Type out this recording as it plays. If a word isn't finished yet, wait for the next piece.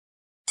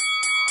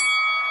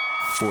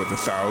For the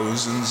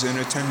thousands in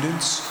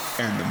attendance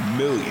and the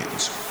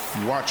millions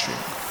watching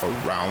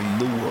around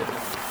the world,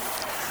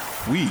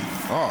 we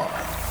are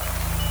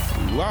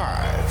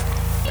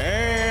live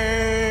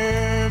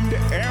and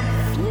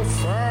amplified.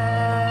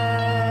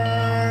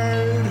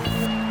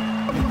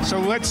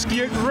 So let's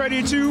get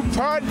ready to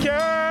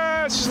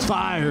podcast.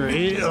 Fire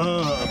it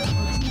up.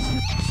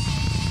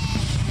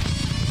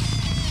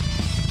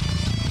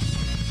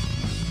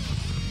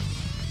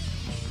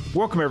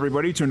 Welcome,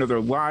 everybody, to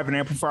another Live and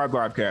Amplified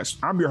Livecast.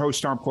 I'm your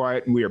host, Tom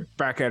Quiet, and we are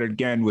back at it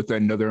again with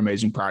another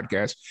amazing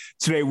podcast.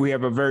 Today, we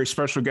have a very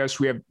special guest.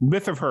 We have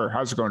Myth of Her.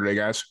 How's it going today,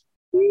 guys?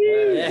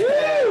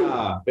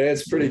 Yeah,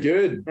 it's pretty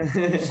good.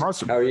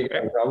 Awesome. How are you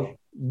going, Tom?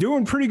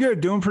 Doing pretty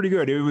good.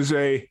 It was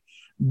a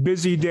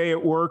busy day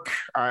at work.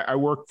 I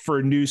work for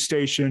a news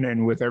station,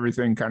 and with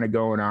everything kind of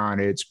going on,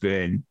 it's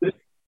been...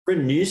 For a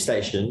news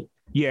station?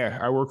 Yeah,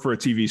 I work for a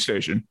TV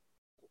station.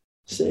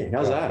 Sick.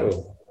 How's that?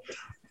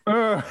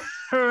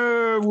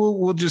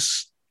 We'll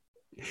just...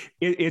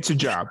 It's a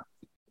job.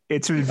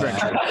 It's an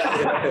adventure.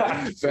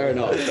 Fair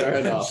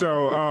enough.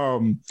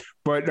 So,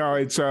 but no,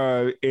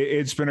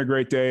 it's been a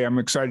great day. I'm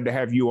excited to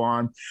have you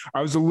on.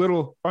 I was a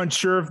little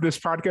unsure if this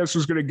podcast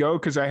was going to go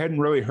because I hadn't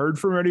really heard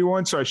from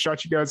anyone. So I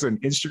shot you guys an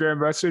Instagram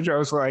message. I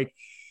was like,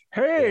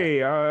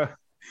 "Hey,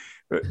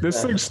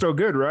 this thing's still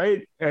good,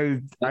 right?"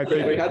 And I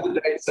think we had the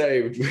date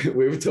saved.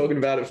 We were talking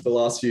about it for the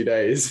last few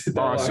days.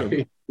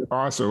 Awesome.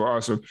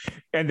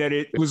 And then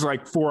it was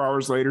like 4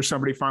 hours later,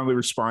 somebody finally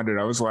responded.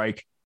 I was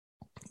like,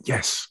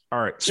 yes. All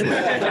right.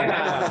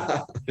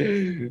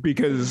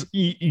 Because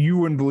you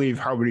wouldn't believe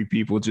how many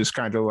people just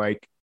kind of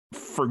like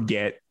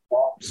forget.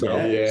 So,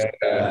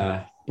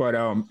 yeah. But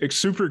it's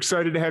super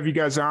excited to have you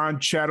guys on,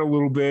 chat a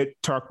little bit,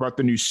 talk about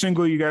the new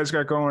single you guys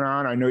got going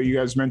on. I know you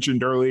guys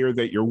mentioned earlier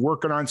that you're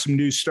working on some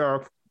new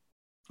stuff.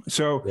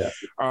 So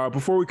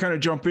before we kind of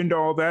jump into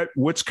all that,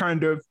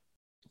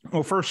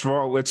 well, first of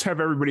all, let's have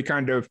everybody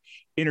kind of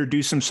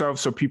introduce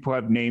themselves so people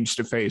have names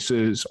to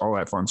faces, all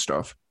that fun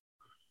stuff.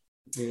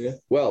 Yeah.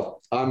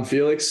 Well, I'm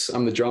Felix.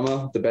 I'm the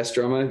drummer, the best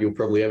drummer you'll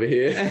probably ever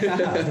hear.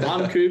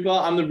 I'm Cooper.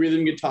 I'm the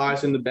rhythm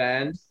guitarist in the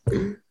band.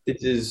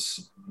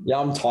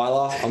 I'm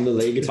Tyler. I'm the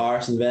lead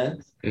guitarist in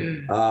the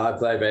band. I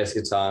play bass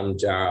guitar. I'm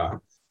Jara.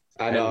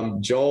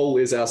 And Joel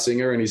is our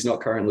singer, and he's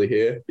not currently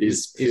here.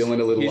 He's feeling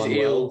a little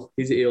unwell.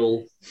 He's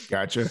ill.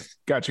 Gotcha.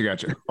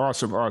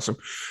 Awesome.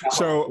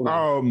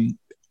 So,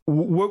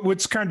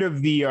 what's kind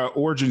of the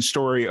origin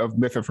story of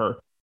Myth of Her?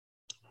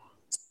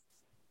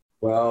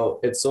 Well,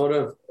 it's sort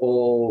of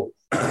all...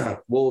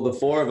 the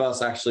four of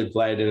us actually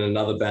played in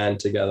another band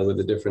together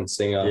with a different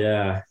singer.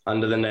 Yeah.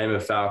 Under the name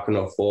of Falcon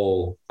or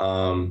Fall.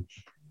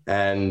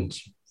 And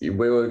we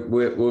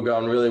were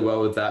going really well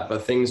with that,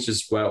 but things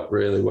just weren't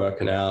really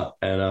working out.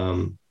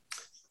 And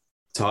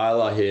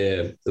Tyler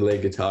here, the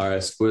lead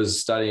guitarist, was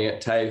studying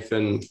at TAFE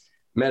and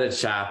met a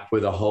chap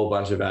with a whole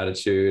bunch of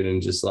attitude and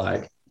just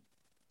like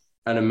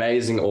an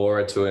amazing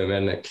aura to him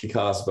and a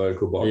kick-ass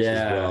vocal box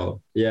as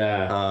well.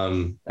 Yeah.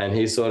 And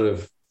he sort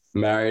of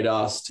married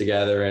us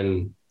together,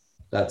 and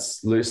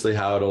that's loosely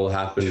how it all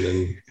happened.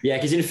 And yeah,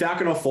 because in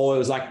Falcon or Fall, it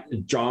was like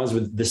drums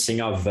with the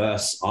singer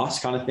versus us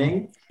kind of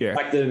thing. Yeah.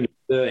 Like the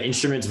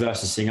instruments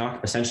versus singer,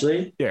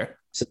 essentially. Yeah.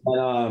 So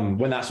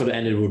when that sort of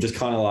ended, we were just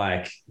kind of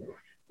like,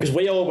 because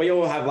we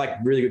all have like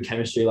really good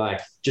chemistry,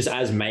 like just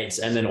as mates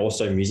and then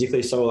also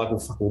musically. So like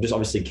we'll just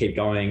obviously keep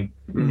going.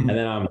 Mm-hmm. And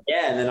then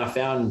and then I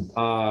found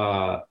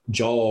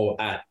Joel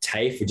at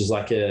TAFE, which is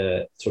like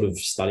a sort of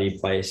study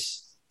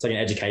place. It's like an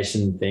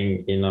education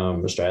thing in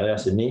Australia,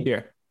 Sydney.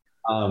 Yeah.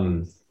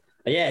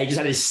 He just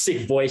had his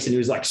sick voice, and he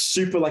was like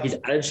super, like his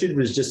attitude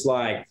was just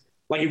like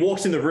he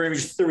walks in the room, he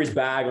just threw his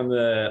bag on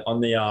the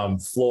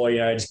floor, you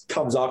know, just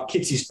comes up,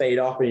 kicks his feet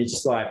up, and he's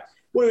just like,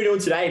 "What are we doing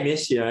today,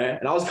 miss?" You know,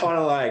 and I was kind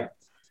of like,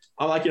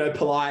 I'm like, you know,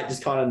 polite,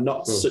 just kind of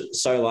not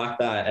so like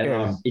that,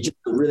 and it just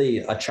really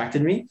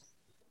attracted me,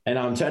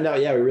 and turned out,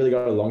 we really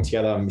got along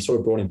together, and we sort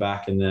of brought him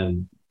back, and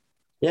then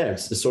we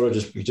just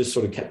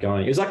sort of kept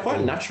going. It was like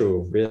quite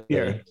natural,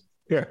 really.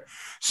 Yeah.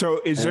 So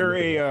is there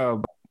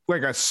a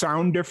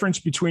sound difference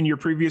between your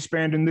previous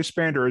band and this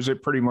band, or is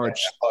it pretty much?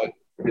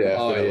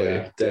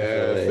 Definitely.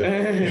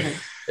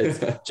 It's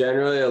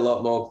generally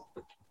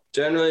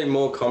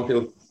more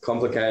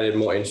complicated,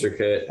 more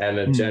intricate,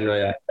 and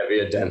generally a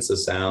heavier, denser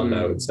sound,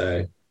 I would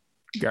say.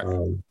 It's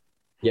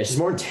just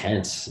more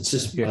intense. It's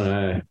just, I don't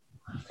know.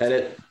 And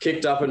it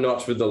kicked up a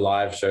notch with the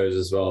live shows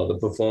as well. The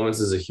performance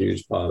is a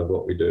huge part of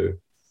what we do.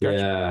 Gotcha.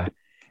 Yeah.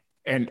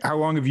 And how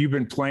long have you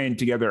been playing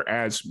together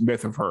as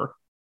Myth of Her?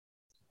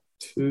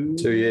 2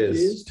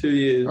 years. 2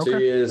 years. Okay. 2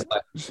 years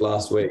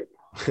last week.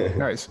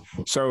 Nice.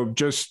 So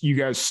just you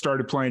guys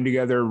started playing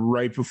together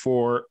right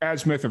before,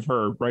 as Myth of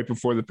Her, right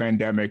before the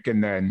pandemic.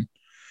 And then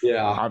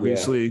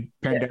obviously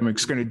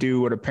pandemic's going to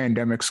do what a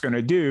pandemic's going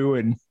to do.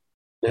 And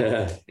we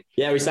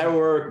say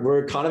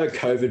we're kind of a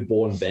COVID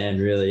born band,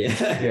 really.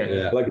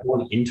 Like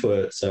born into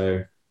it.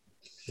 So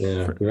we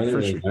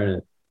really known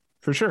it.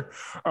 For sure.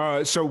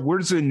 So where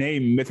does the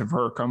name Myth of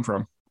Her come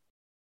from?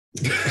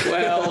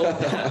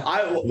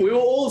 Well, we were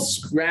all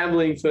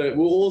scrambling for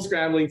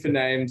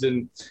names,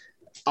 and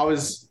I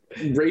was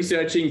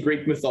researching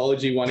Greek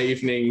mythology one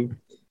evening.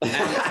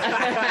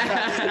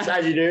 That's how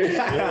you do.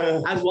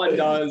 As one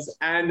does.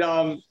 And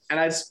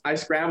I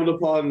scrambled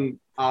upon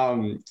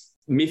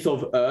myth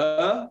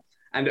of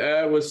and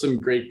was some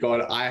Greek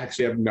god. I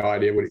actually have no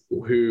idea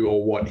who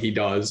or what he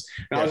does.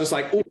 And I was just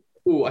like,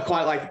 ooh, I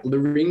quite like the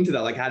ring to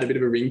that, like had a bit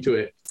of a ring to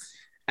it.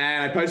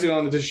 And I posted it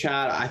on the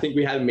chat. I think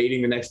we had a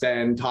meeting the next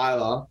day, and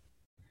Tyler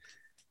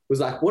was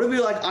like, what if we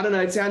like, I don't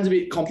know, it sounds a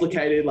bit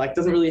complicated, like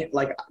doesn't really,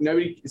 like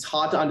it's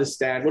hard to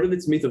understand. What if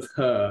it's myth of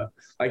her?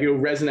 Like it'll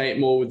resonate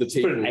more with the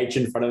people. Put an H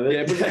in front of it.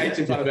 Yeah, put an H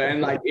in front of it.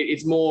 And like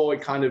it's more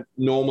kind of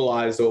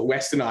normalized or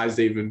westernized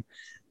even.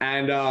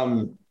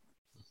 And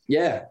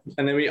yeah,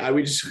 and then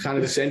we just kind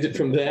of sent it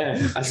from there,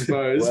 I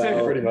suppose.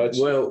 Pretty much.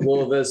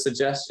 Well, the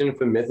suggestion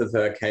for myth of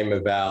her came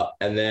about,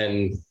 and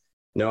then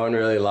no one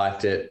really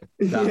liked it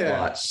that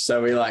much.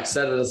 So we like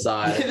set it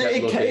aside.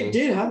 It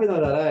did happen like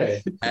that,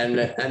 eh? And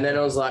then it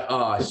was like,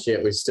 oh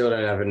shit, we still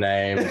don't have a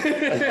name.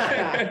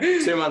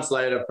 2 months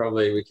later,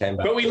 probably we came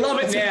back. But we love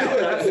it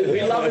now.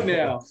 We love it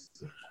now.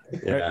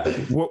 Yeah.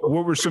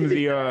 What were some of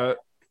the,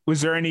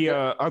 was there any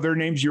other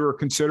names you were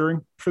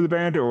considering for the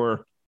band,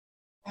 or?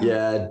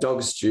 Yeah,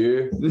 Dog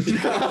Stew was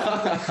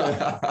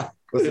a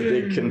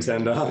big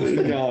contender.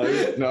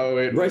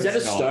 No.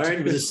 Rosetta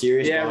Stone was a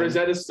serious one.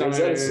 Rosetta Stone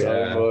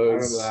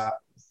was.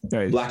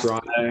 Nice. Black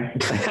Rhino.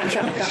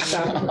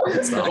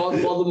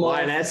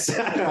 Lioness.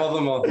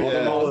 Yeah,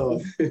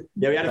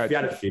 we had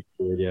a few.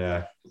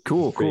 Yeah.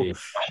 Cool.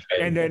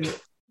 And then,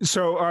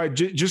 so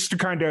just to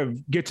kind of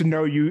get to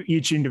know you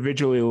each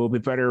individually a little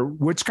bit better,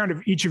 what's kind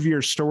of each of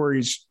your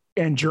stories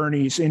and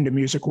journeys into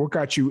music? What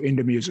got you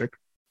into music?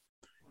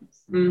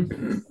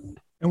 And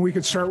we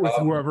could start with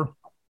whoever.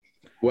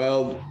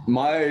 Well,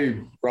 my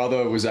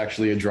brother was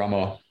actually a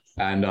drummer.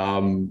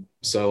 And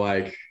so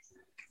like,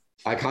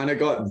 I kind of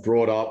got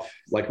brought up,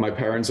 like my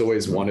parents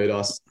always wanted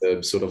us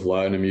to sort of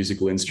learn a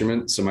musical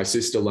instrument. So my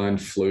sister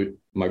learned flute,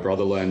 my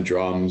brother learned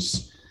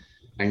drums,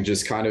 and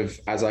just kind of,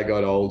 as I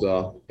got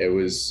older,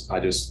 I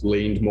just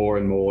leaned more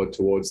and more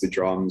towards the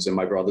drums, and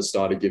my brother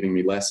started giving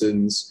me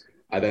lessons.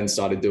 I then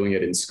started doing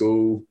it in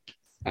school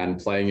and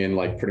playing in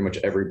like pretty much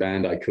every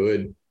band I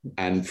could.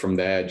 And from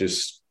there,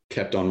 just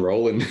kept on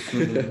rolling.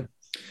 Mm-hmm.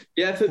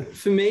 Yeah,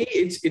 for me,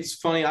 it's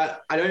funny. I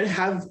don't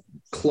have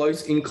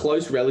close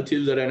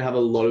relatives. I don't have a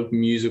lot of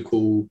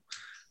musical,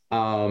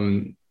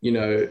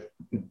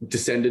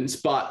 descendants.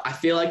 But I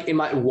feel like in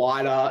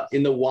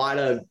the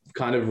wider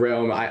kind of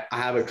realm, I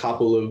have a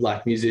couple of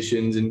like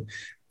musicians, and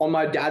on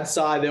my dad's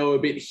side, they were a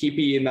bit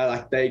hippie in that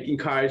like they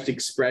encouraged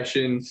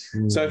expression.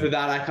 So for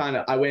that,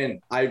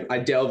 I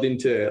delved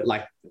into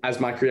like as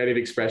my creative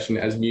expression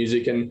as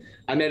music, and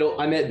I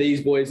met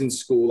these boys in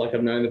school. Like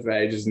I've known them for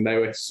ages, and they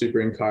were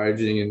super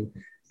encouraging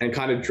and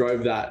kind of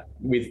drove that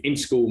in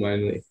school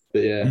mainly.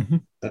 But yeah,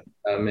 that's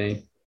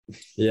me.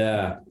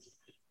 Yeah.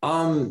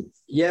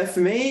 For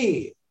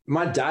me,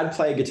 my dad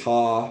played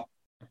guitar,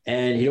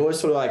 and he'd always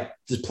sort of like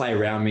just play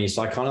around me.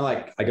 So I kind of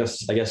like, I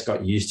guess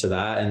got used to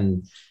that.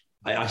 And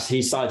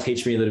he started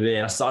teaching me a little bit,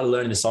 and I started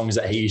learning the songs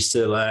that he used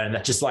to learn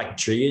that just like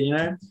triggered, you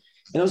know?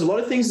 And there was a lot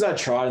of things that I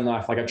tried in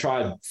life. Like I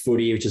tried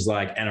footy, which is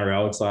like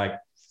NRL. It's like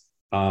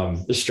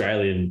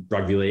Australian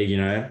rugby league, you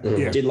know?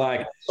 Yeah. Did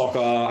like soccer,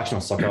 actually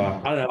not soccer.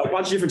 I don't know, a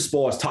bunch of different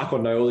sports,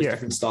 taekwondo, all this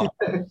different stuff.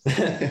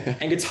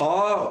 And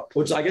guitar,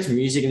 which I guess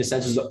music in a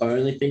sense was the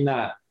only thing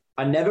that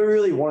I never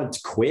really wanted to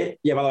quit.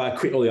 Yeah, by the way, I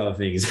quit all the other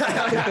things.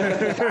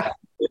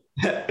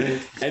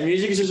 And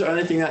music is just the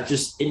only thing that there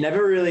was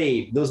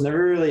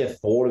never really a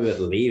thought of it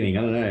leaving.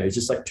 I don't know. It's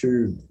just like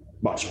too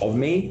much of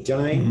me. Do you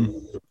know what I mean?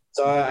 Mm-hmm.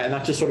 So, and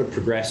that just sort of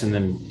progressed and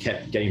then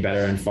kept getting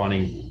better and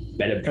finding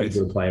better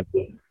people to play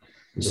with.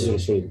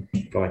 Just sort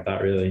of go like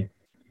that, really.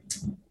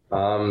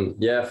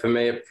 For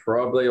me, it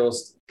probably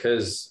was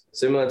because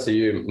similar to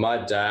you,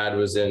 my dad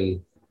was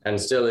in,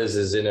 and still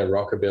is in a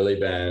rockabilly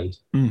band.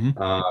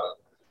 Mm-hmm.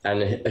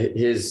 And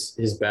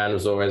his band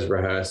was always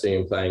rehearsing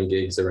and playing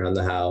gigs around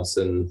the house.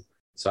 And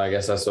so I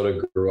guess I sort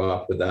of grew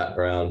up with that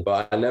around,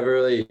 but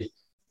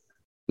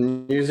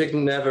music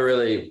never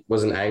really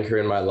was an anchor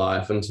in my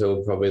life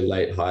until probably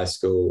late high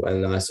school.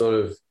 And I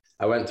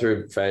went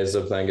through phases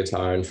of playing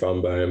guitar and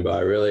trombone, but I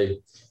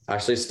really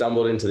actually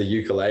stumbled into the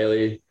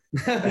ukulele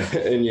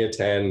in year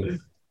 10.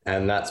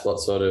 And that's what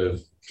sort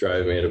of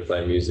drove me to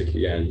play music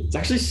again. It's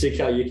actually sick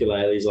how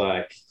ukulele's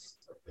like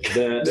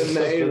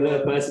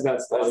the person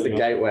that's the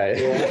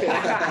gateway.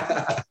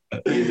 Yeah.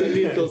 He's a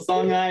little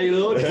song I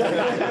look.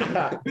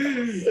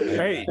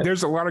 Hey,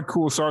 there's a lot of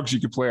cool songs you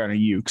could play on a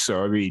uke.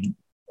 So I mean,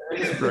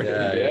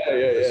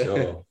 yeah.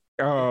 Sure.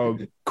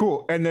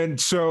 Cool. And then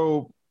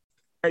so,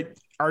 I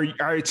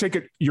take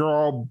it you're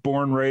all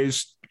born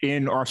raised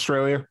in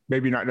Australia.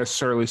 Maybe not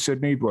necessarily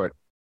Sydney, but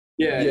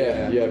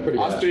yeah. Pretty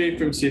much. I studied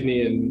from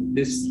Sydney, and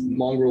this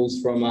mongrel's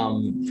from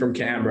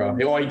Canberra.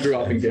 He grew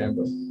up in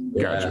Canberra.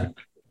 Gotcha.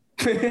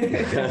 I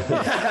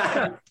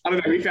don't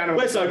know. We found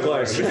We're so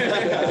close.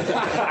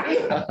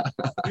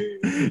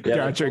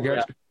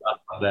 Gotcha.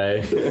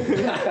 day.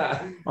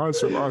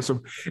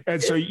 Awesome.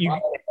 And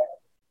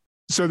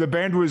so the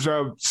band was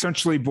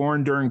essentially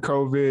born during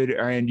COVID,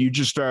 and you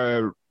just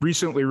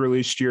recently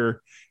released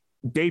your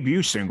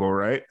debut single,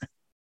 right?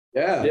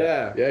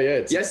 Yeah.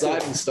 It's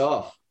exciting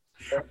stuff.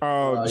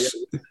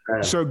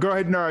 So go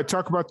ahead and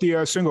talk about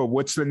the single.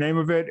 What's the name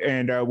of it,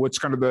 and what's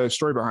kind of the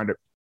story behind it?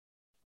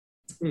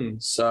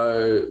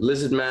 So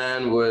Lizard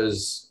Man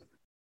was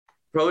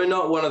probably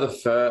not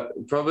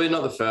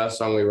the first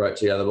song we wrote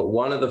together, but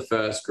one of the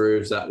first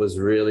grooves that was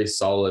really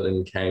solid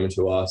and came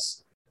to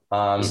us.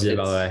 By the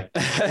way.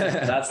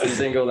 That's the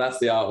single. That's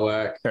the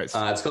artwork. Nice.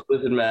 It's called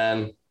Lizard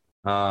Man,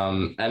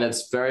 and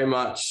it's very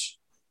much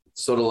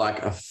sort of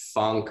like a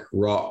funk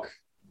rock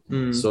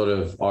sort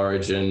of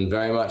origin,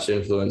 very much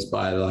influenced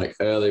by like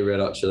early Red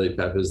Hot Chili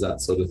Peppers, that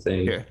sort of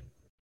thing. Yeah.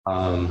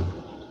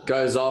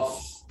 Goes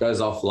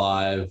off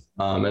live,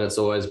 and it's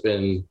always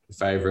been a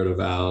favorite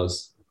of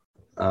ours.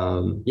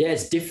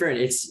 It's different.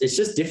 It's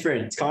just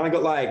different. It's kind of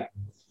got like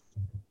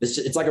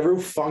it's like a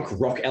real funk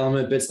rock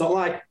element, but it's not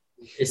like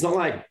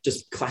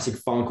just classic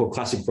funk or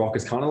classic rock.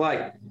 It's kind of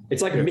like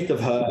it's like Myth of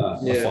Her.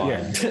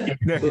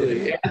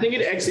 I think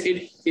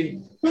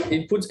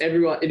it puts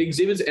everyone, it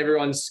exhibits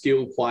everyone's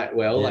skill quite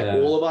well. Like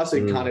all of us,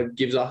 it kind of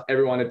gives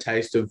everyone a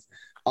taste of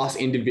us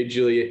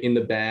individually in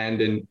the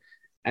band, and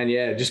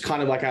just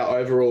kind of like our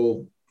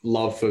overall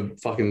love for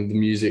fucking the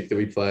music that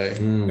we play.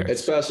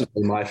 It's personally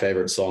my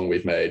favorite song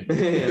we've made.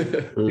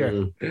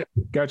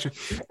 Gotcha.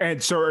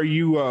 And so are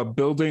you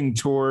building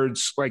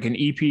towards like an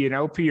EP and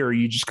LP, or are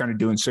you just kind of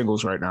doing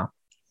singles right now?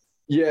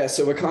 Yeah,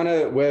 so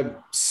we're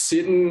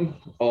sitting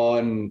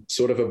on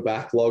sort of a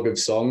backlog of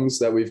songs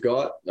that we've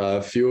got.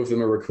 A few of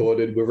them are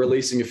recorded. We're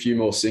releasing a few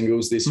more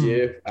singles this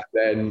year, and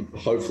then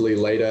hopefully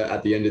later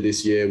at the end of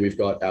this year we've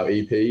got our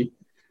EP.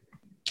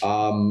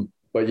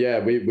 But yeah,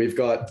 we've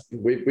got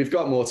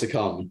more to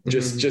come.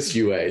 Just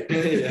you wait.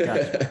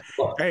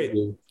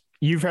 Hey,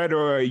 you've had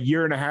a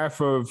year and a half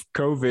of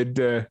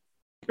COVID,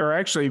 or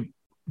actually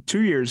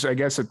 2 years, I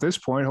guess, at this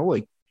point.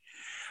 Holy,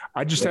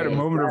 I just had a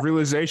moment of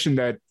realization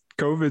that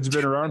COVID's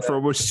been around for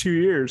almost 2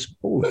 years.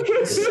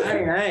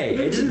 Hey,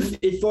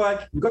 it's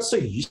like we got so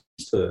used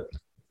to it.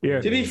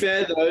 Yeah. To be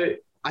fair though,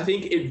 I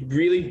think it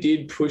really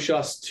did push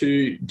us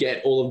to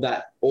get all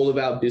of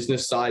our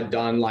business side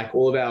done, like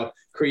all of our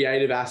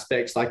creative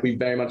aspects. Like we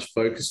very much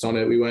focused on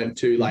it. We weren't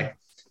too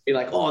be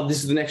like, oh,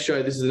 this is the next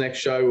show.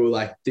 We were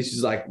like,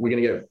 we're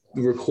going to get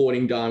the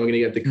recording done. We're going to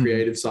get the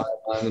creative side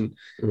done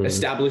and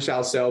establish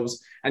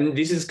ourselves. And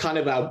this is kind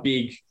of our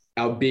big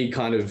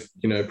kind of,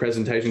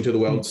 presentation to the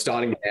world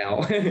starting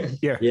now.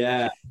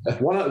 Yeah.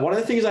 One of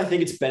the things I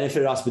think it's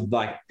benefited us with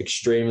like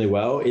extremely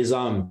well is,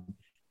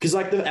 because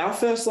like our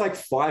first like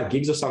 5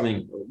 gigs or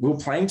something, we were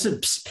playing to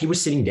people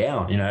sitting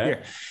down,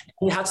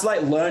 We had to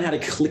like learn how to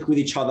click with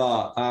each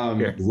other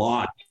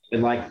live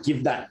and like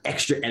give that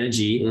extra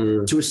energy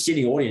to a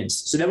sitting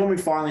audience. So then when we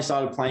finally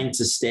started playing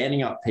to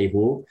standing up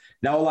people,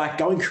 they were like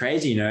going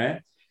crazy,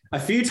 A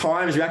few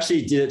times we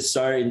actually did it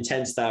so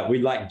intense that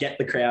we'd like get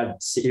the crowd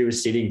who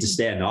was sitting to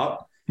stand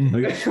up.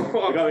 We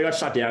got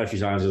shut down a few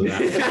times with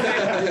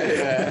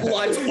that.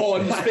 Lights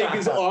on,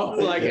 speakers off,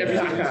 like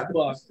everything.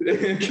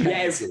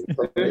 Yes.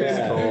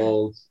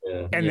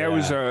 And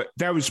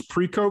that was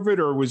pre-COVID,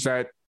 or was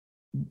that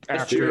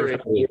after?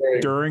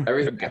 During?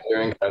 Everything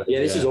during COVID. Yeah,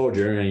 this is all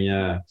during.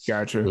 Yeah.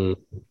 Gotcha.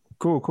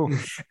 Cool.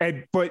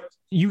 But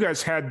you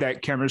guys had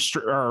that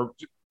chemistry, or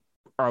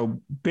a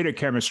bit of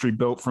chemistry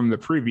built from the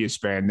previous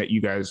band that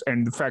you guys,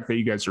 and the fact that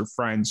you guys are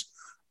friends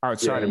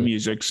outside of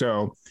music,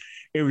 so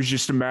it was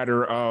just a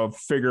matter of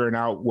figuring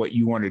out what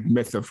you wanted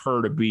Myth of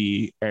Her to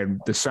be,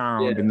 and the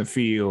sound and the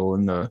feel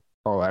and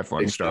all that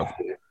fun stuff.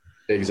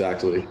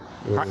 Exactly.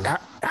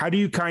 How do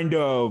you kind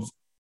of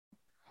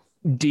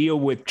deal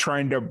with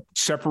trying to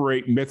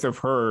separate Myth of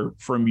Her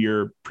from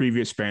your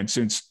previous band,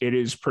 since it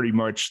is pretty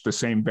much the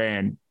same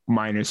band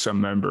minus some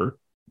member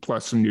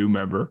plus a new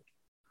member?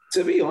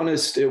 To be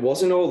honest, it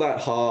wasn't all that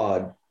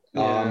hard.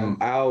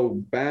 Our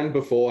band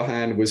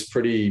beforehand was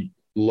pretty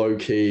low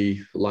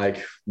key.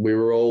 Like we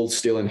were all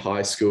still in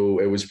high school.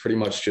 It was pretty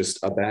much just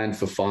a band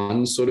for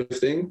fun sort of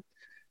thing.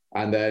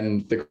 And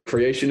then the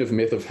creation of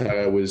Myth of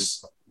Her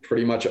was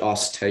pretty much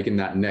us taking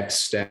that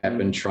next step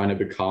and trying to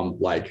become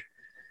like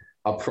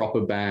a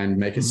proper band,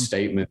 make a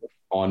statement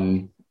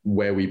on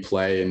where we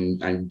play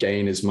and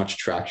gain as much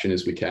traction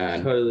as we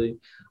can. Totally.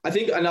 I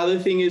think another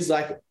thing is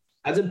like,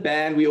 as a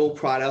band, we all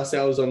pride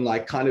ourselves on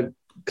like kind of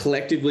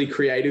collectively,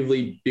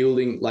 creatively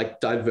building like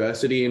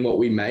diversity in what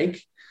we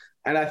make.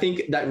 And I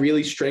think that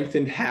really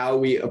strengthened how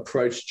we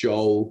approach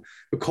Joel,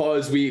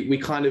 because we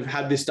kind of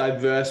have this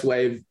diverse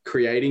way of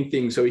creating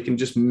things so we can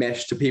just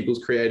mesh to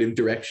people's creative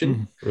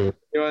direction. You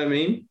know what I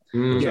mean?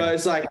 So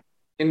it's like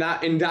in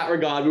that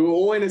regard, we were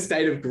all in a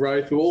state of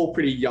growth. We were all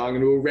pretty young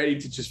and we were ready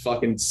to just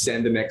fucking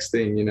send the next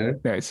thing,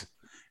 Nice.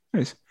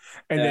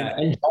 And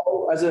then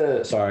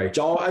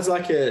Joel as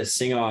like a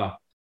singer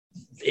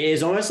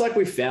is almost like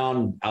we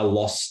found a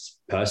lost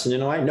person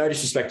in a way. No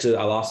disrespect to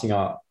our last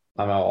singer,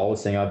 our old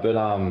singer, but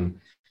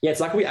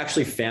it's like we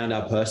actually found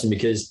our person,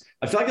 because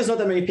I feel like there's not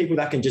that many people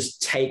that can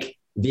just take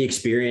the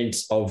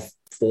experience of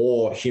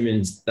 4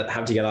 humans that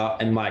have together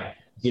and like,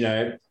 you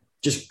know,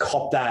 just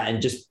cop that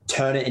and just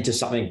turn it into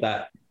something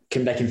that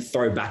they can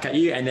throw back at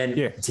you and then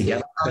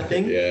together kind of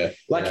thing.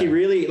 He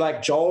really,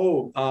 like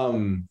Joel,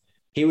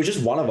 he was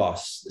just one of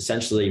us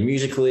essentially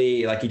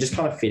musically, like he just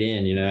kind of fit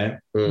in, you know?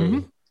 Mm-hmm.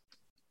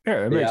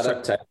 Yeah. The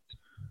adaptation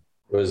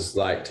was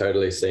like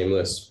totally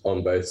seamless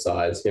on both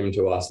sides, him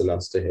to us and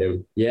us to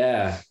him.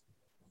 Yeah.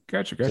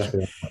 Gotcha.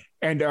 Exactly.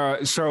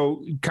 And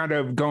so kind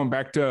of going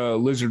back to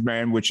Lizard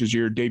Man, which is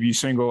your debut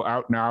single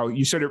out now,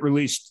 you said it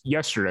released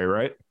yesterday,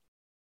 right?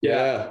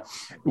 Yeah.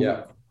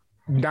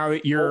 Now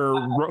that you're,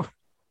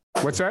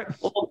 what's that?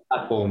 All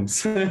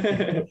platforms.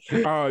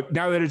 Now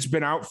that it's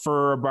been out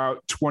for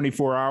about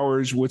 24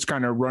 hours, what's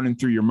kind of running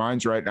through your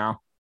minds right now?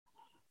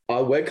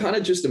 We're kind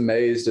of just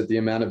amazed at the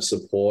amount of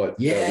support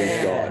that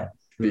we've got,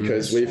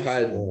 because we've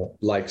had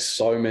like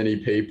so many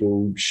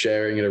people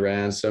sharing it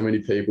around, so many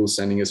people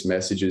sending us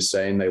messages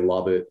saying they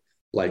love it.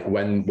 Like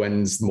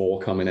when's more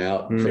coming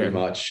out? Pretty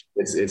much.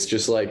 It's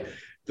just like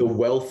the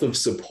wealth of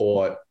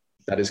support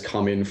that has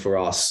come in for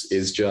us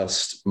is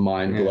just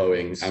mind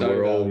blowing, and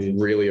we're all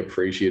really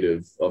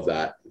appreciative of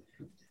that.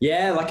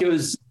 Yeah, like I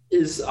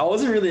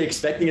wasn't really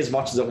expecting as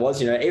much as it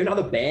was. You know, even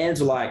other bands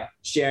were like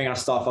sharing our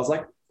stuff. I was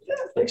like, yeah,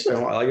 thanks very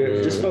much. Like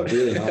it just felt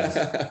really nice.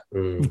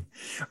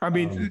 I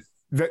mean,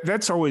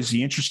 that's always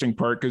the interesting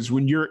part, because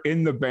when you're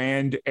in the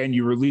band and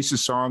you release a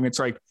song, it's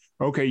like,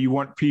 okay, you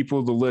want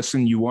people to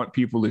listen, you want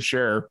people to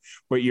share,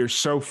 but you're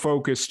so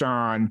focused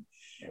on,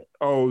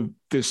 oh,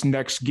 this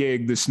next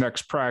gig, this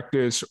next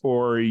practice,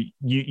 or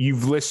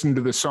you've listened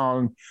to the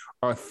song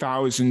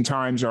 1,000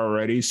 times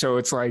already. So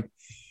it's like,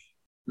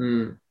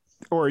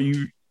 or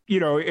you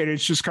know, and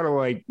it's just kind of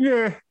like,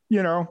 yeah,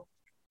 you know,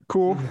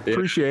 cool,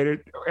 appreciate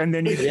it. And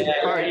then you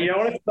know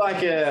what, it's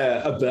like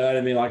a bird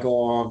and be like,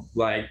 oh,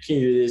 like, can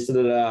you do this?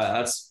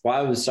 That's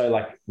why it was so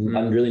like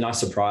a really nice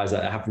surprise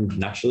that it happened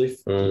naturally.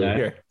 You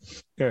know?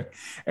 Yeah.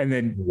 And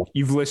then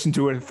you've listened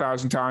to it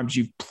 1,000 times,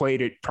 you've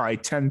played it probably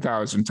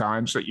 10,000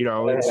 times, you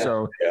know, and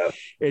so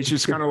it's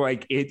just kind of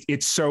like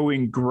it's so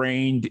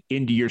ingrained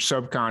into your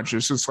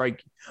subconscious. It's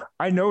like,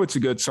 I know it's a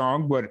good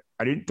song, but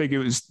I didn't think it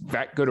was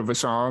that good of a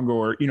song,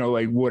 or, you know,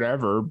 like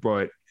whatever,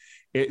 but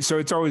so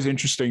it's always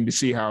interesting to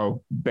see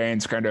how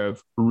bands kind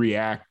of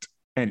react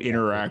and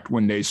interact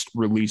when they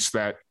release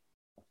that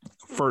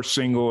first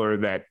single or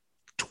that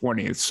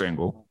 20th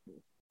single.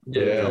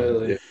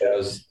 It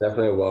was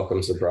definitely a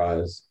welcome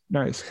surprise.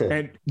 Nice.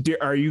 And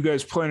are you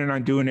guys planning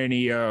on doing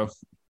any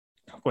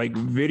like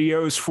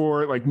videos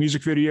for like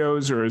music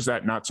videos, or is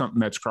that not something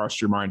that's crossed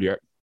your mind yet?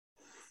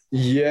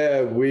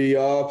 Yeah, we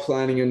are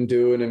planning on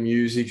doing a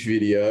music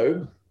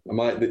video. I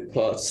might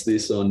pass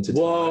this on to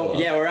Tyler.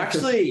 Yeah, we're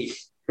actually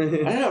I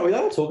don't know, we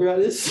don't talk about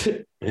this.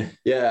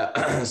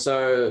 Yeah.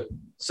 So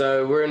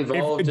we're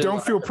involved.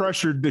 Don't feel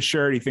pressured to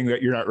share anything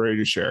that you're not ready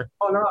to share.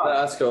 Oh no,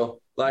 that's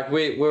cool. Like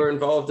we were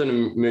involved in a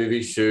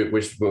movie shoot,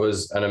 which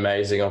was an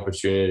amazing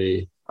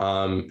opportunity.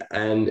 And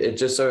it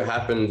just so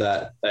happened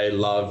that they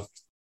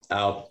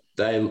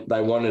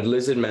wanted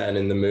Lizard Man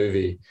in the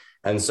movie.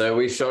 And so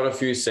we shot a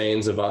few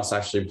scenes of us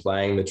actually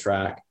playing the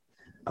track.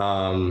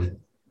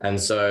 And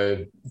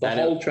so the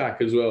whole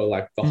track as well,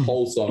 like the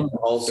whole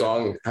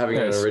song, having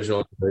an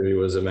original movie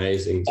was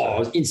amazing. Oh, it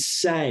was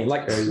insane.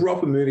 Like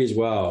proper movie as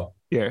well.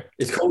 Yeah.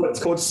 It's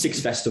called Six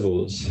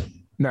Festivals.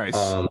 Nice.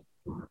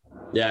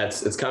 Yeah,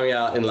 it's coming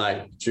out in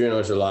like June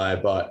or July,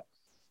 but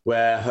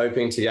we're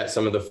hoping to get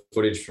some of the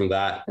footage from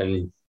that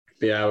and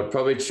be able to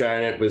probably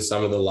churn it with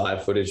some of the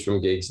live footage from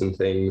gigs and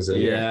things,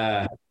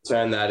 and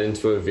turn that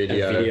into a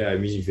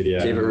music video.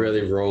 Keep it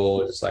really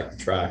raw, just like the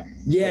track.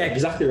 Yeah,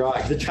 exactly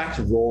right. The track's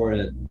raw in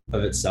it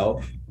of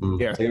itself.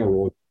 Yeah.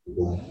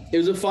 It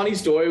was a funny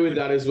story with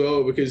that as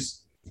well,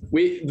 because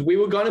we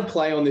were going to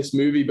play on this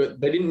movie,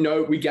 but they didn't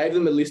know. We gave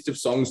them a list of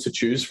songs to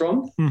choose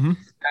from, and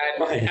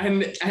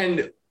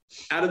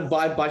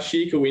by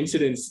sheer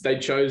coincidence, they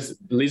chose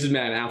Lizard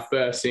Man, our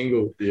first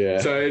single. Yeah.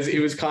 So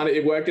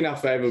it worked in our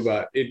favor,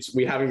 but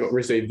we haven't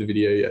received the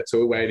video yet, so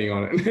we're waiting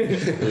on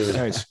it.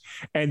 Nice.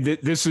 And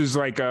this is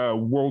like a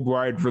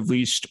worldwide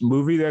released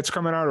movie that's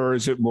coming out, or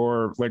is it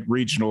more like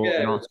regional?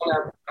 Yeah,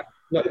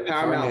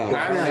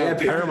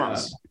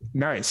 Paramount.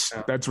 Nice.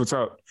 That's what's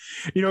up.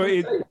 You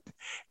know,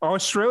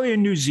 Australia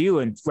and New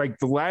Zealand, like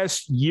the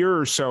last year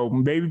or so,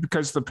 maybe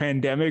because of the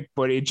pandemic,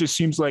 but it just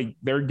seems like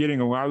they're getting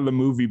a lot of the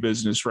movie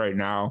business right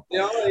now.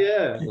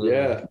 Yeah.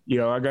 You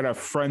know, I got a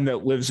friend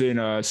that lives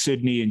in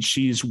Sydney, and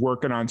she's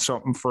working on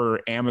something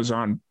for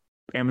Amazon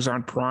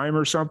Prime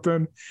or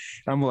something.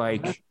 I'm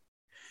like,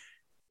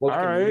 all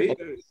right.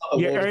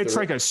 Yeah, it's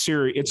like a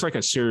series. It's like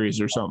a series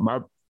or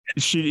something.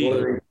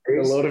 The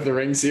Lord of the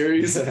Rings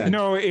series?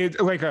 No, it's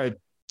like a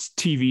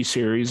TV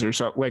series or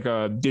something, like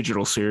a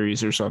digital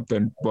series or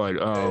something. But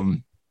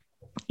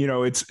you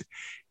know, it's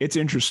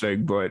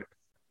interesting. But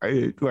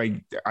I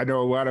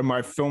know a lot of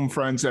my film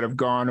friends that have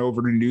gone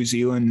over to New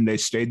Zealand, and they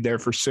stayed there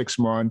for 6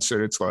 months,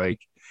 and it's like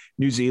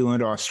New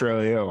Zealand,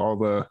 Australia, all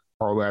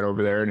that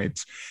over there, and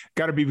it's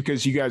got to be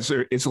because you guys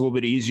it's a little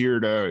bit easier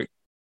to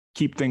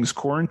keep things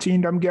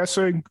quarantined, I'm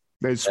guessing.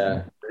 There's,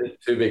 Yeah,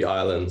 2 big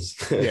islands.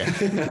 yeah,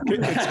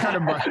 it's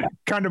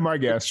kind of my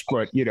guess,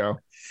 but no,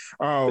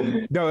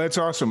 that's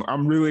awesome.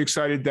 I'm really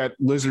excited that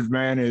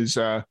Lizardman is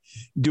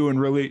doing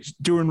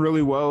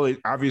really well. It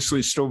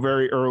obviously still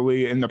very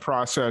early in the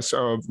process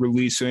of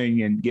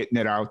releasing and getting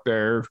it out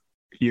there.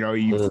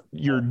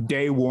 You're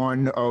day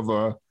one of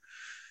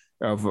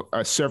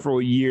a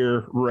several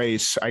year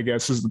race, I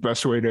guess is the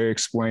best way to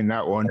explain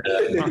that one.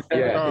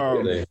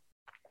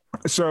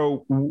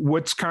 So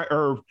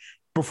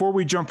before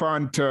we jump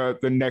on to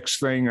the next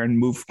thing and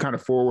move kind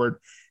of forward,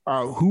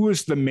 who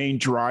is the main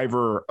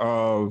driver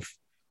of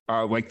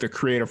like the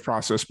creative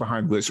process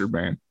behind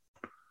Lizardman?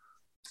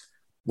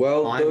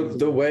 Well,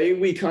 the way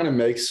we kind of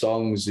make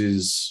songs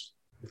is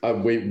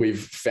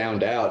we've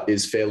found out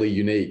is fairly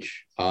unique.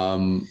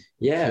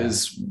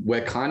 Because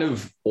we're kind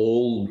of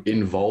all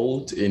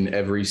involved in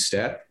every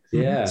step.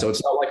 Yeah. So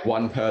it's not like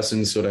one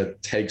person sort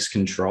of takes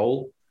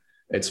control.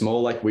 It's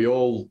more like we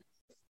all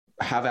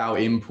have our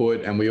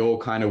input and we all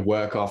kind of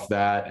work off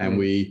that, and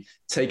we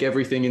take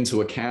everything into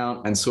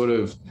account and sort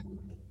of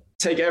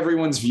take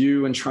everyone's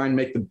view and try and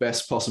make the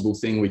best possible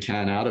thing we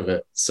can out of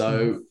it.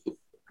 So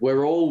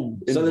we're all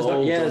involved.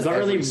 So there's not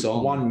really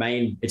one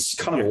main, it's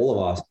kind of all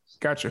of us.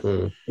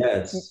 Gotcha.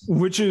 Yeah,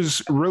 which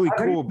is really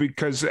cool,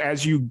 because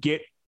as you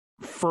get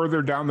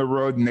further down the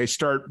road and they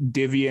start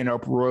divvying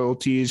up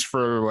royalties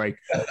for like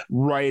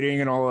writing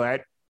and all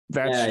that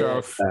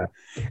stuff,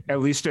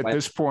 at least at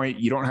this point,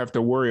 you don't have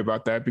to worry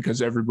about that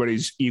because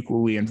everybody's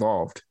equally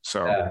involved.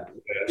 So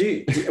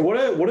what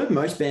are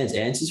most bands'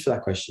 answers for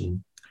that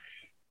question?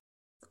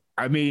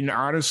 I mean,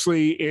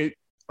 honestly,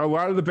 a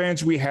lot of the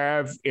bands we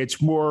have, it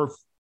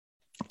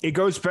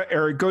goes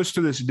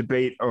to this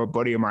debate a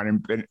buddy of mine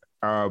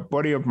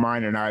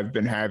and I've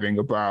been having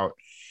about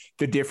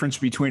the difference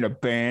between a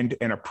band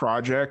and a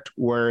project,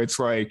 where it's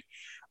like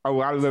a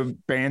lot of the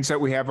bands that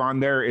we have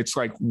on there, it's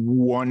like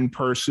one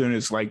person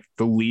is like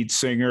the lead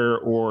singer,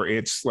 or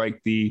it's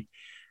like the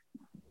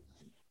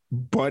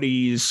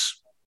Buddies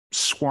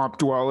Swamp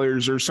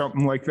Dwellers or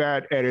something like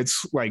that, and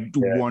it's like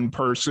one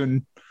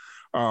person.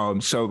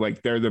 So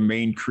like they're the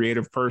main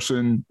creative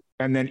person.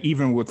 And then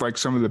even with like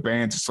some of the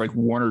bands, it's like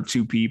one or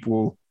two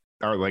people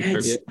are like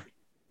this.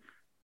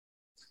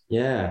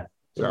 Yeah.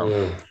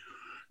 So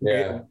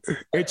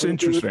it's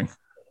interesting.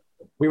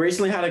 We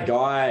recently had a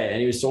guy, and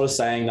he was sort of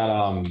saying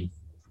that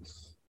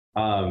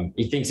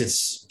he thinks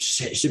it's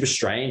super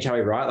strange how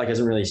he writes, like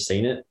hasn't really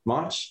seen it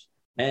much,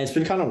 and it's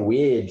been kind of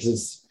weird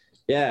because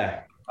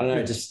I don't know,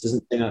 it just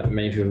doesn't seem that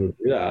many people do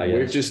that.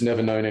 We've just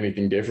never known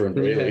anything different,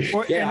 really.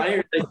 I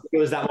didn't think it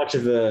was that much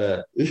of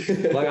a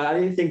like. I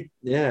didn't think.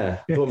 I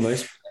thought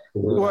most.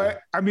 Well,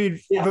 I mean,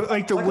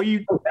 like the way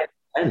you.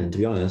 To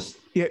be honest,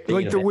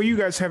 like the way you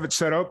guys have it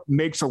set up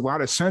makes a lot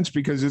of sense,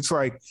 because it's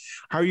like,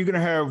 how are you going to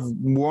have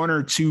one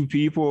or two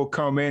people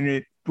come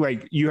in?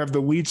 Like you have the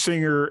lead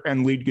singer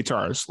and lead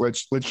guitars.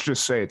 Let's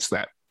just say it's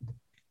that.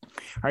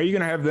 How are you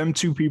going to have them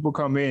two people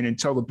come in and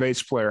tell the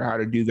bass player how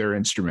to do their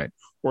instrument,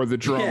 or the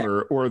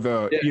drummer, or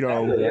the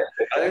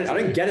I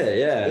don't get it.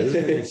 Yeah, it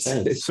doesn't make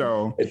sense.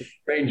 So it's a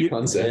strange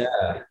concept.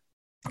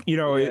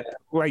 Yeah,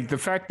 like the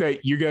fact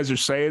that you guys are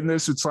saying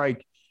this, it's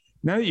like,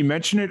 now that you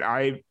mention it,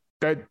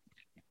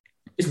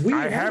 it's weird.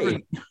 I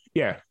haven't.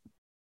 Yeah.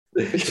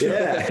 It's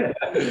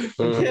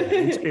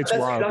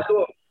wild.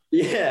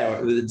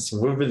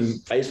 We've been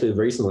faced with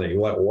recently.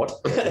 Like what?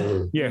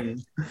 Yeah.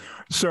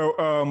 So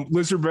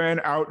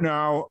Lizardman out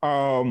now.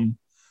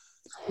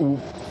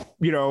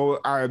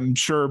 I'm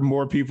sure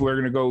more people are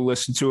going to go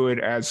listen to it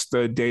as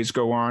the days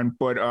go on.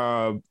 But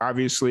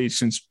obviously,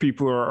 since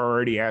people are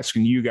already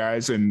asking you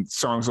guys, and the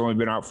song's only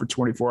been out for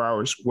 24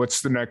 hours,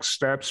 what's the next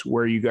steps?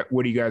 What do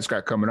you guys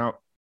got coming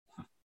up?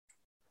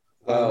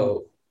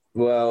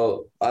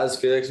 Well, as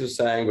Felix was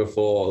saying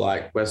before,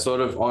 like we're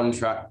sort of on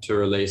track to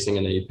releasing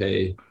an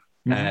EP,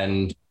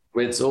 and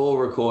it's all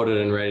recorded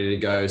and ready to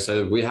go.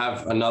 So we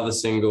have another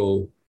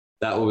single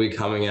that will be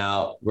coming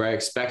out. We're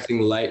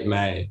expecting late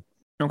May.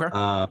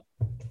 Okay.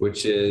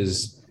 Which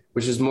is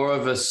more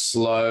of a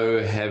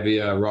slow,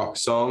 heavier rock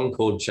song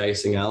called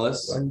Chasing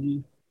Alice.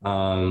 Grungy.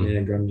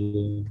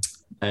 Grungy.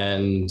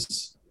 And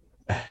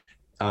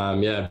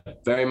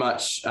very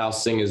much our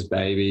singer's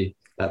baby,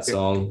 that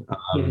song.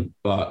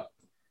 But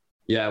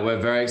yeah, we're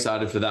very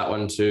excited for that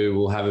one too.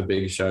 We'll have a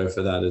big show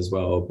for that as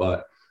well,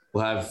 but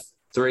we'll have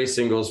 3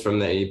 singles from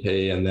the EP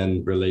and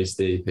then release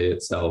the EP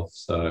itself.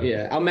 So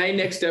our main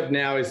next step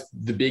now is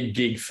the big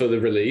gig for the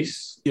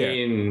release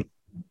in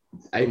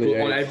April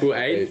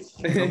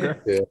 8th.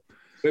 Okay.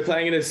 We're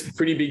playing in a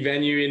pretty big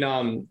venue in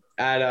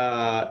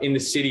the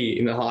city,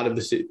 in the heart of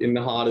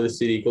the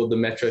city, called the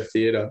Metro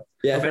Theatre.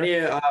 Yeah, if any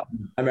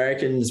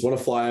Americans want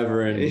to fly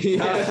over and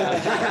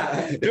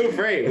feel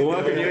free, we'll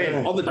welcome you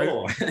in on the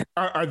door.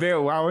 Are they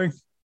allowing?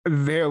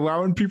 they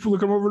allowing people to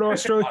come over to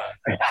Australia?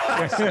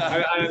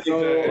 I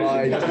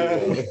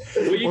don't think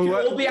so. Well, you can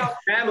all be our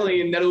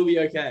family, and that'll be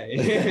okay.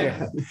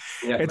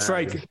 It's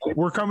like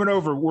we're coming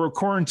over. We're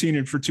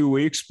quarantining for 2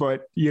 weeks,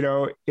 but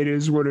it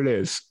is what it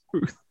is.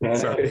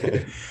 So,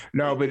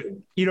 no, but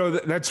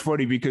that's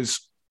funny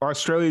because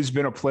Australia has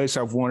been a place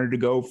I've wanted to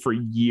go for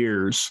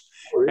years,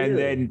 and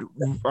then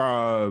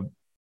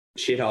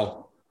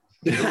shithole.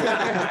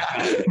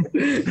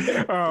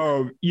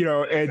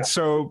 And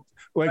so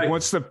like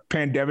once the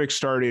pandemic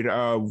started,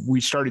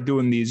 we started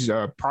doing these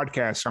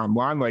podcasts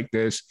online like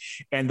this,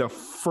 and the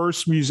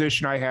first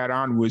musician I had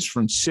on was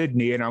from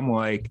Sydney, and I'm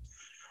like,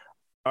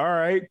 all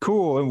right,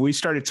 cool. And we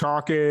started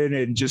talking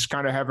and just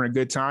kind of having a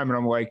good time, and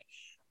I'm like,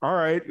 all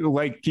right,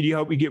 like, can you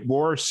help me get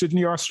more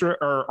Sydney or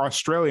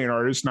Australian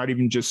artists, not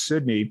even just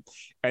Sydney?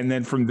 And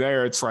then from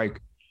there, it's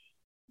like,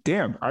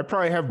 damn, I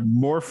probably have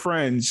more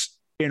friends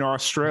in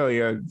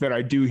Australia than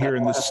I do here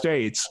in the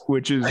States,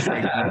 which is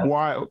like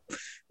wild.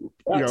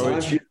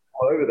 It's,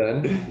 over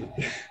then.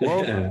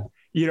 Well,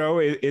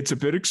 it's a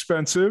bit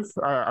expensive.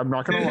 I'm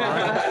not going to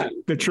lie.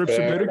 The trip's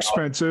a bit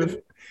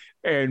expensive.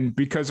 And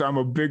because I'm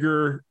a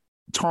bigger,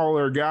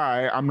 taller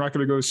guy, I'm not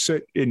going to go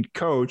sit and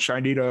coach. I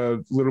need a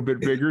little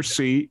bit bigger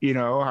seat,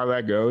 how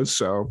that goes.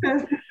 So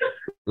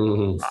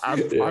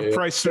I've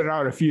priced it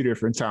out a few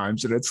different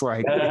times, and it's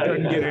like, it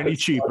doesn't get any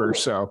cheaper.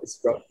 So,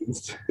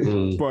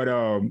 but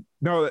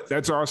no,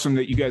 that's awesome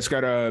that you guys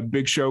got a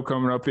big show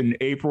coming up in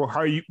April.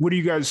 What are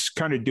you guys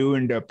kind of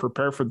doing to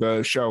prepare for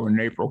the show in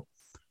April?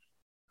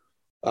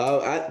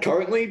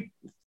 Currently,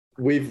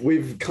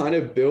 we've kind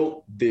of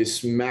built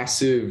this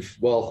massive,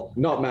 well,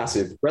 not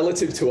massive,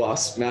 relative to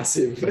us,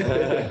 massive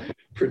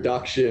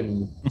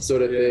production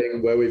sort of thing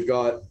where we've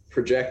got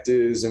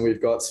projectors and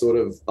we've got sort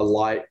of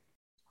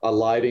a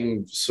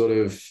lighting sort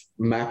of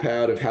map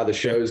out of how the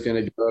show is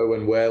going to go,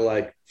 and we're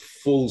like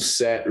full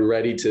set,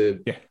 ready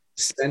to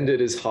send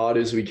it as hard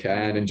as we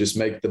can and just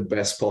make the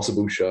best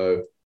possible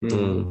show.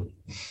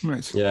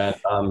 Nice. Yeah,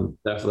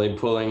 definitely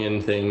pulling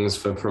in things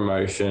for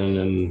promotion,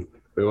 and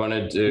we want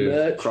to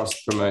do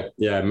cross promote.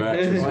 Yeah, merch.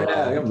 As well.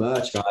 Yeah, I got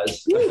merch,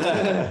 guys.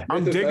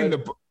 I'm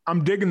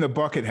digging the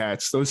bucket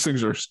hats. Those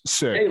things are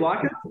sick. Hey, you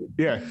like it?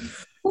 Yeah.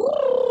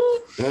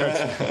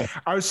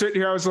 I was sitting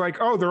here, I was like,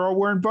 oh, they're all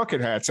wearing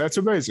bucket hats. That's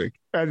amazing.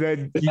 And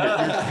then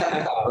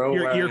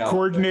you're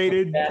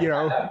coordinated,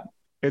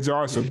 it's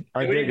awesome.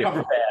 I dig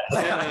it.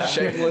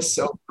 Shameless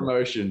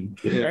self-promotion.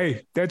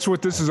 Hey, that's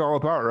what this is all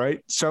about, right?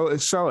 Sell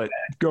it.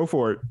 Go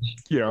for it.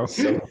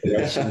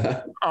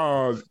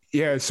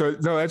 So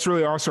no, that's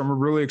really awesome. I'm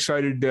really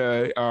excited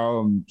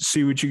to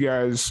see what you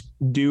guys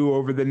do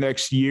over the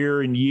next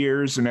year and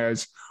years. And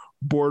as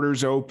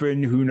borders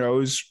open, who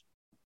knows,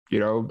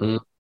 the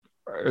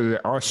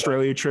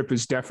Australia trip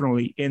is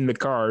definitely in the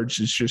cards.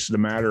 It's just a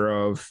matter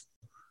of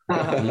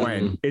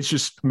when. It's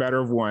just a matter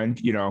of when,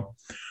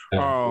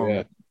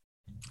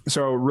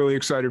 So really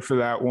excited for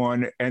that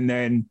one. And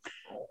then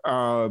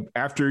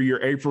after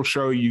your April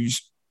show, you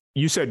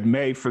said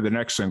May for the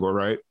next single,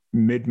 right?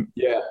 End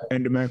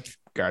of May.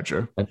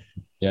 Gotcha.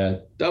 Yeah.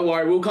 Don't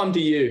worry, we'll come to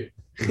you.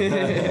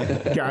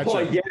 Gotcha. Oh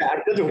yeah,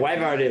 that's a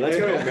wave idea. Let's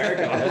go to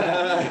America.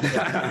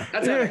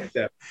 That's our next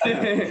step.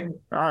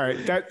 All right,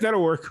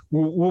 that'll work.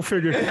 We'll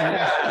figure it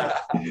out.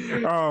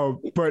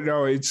 But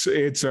no, it's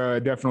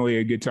definitely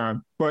a good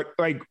time. But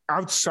like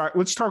outside,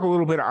 let's talk a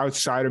little bit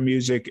outside of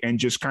music and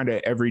just kind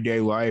of everyday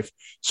life.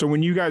 So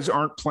when you guys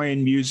aren't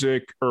playing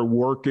music or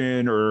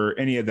working or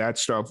any of that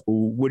stuff,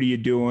 what are you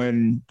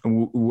doing?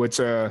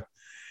 What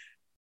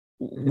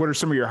are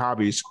some of your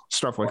hobbies,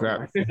 stuff like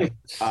that?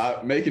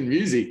 Making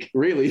music,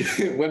 really.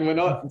 When we're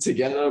not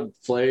together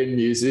playing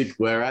music,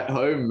 we're at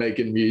home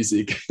making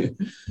music.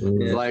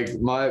 Like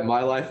my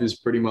life is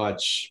pretty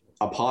much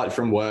apart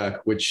from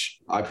work,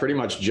 which I pretty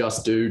much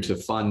just do to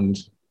fund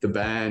the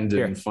band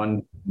and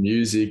fund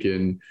music.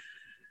 And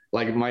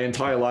like my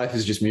entire life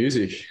is just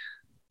music,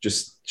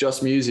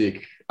 just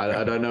music.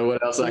 I don't know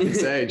what else I can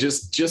say.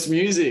 Just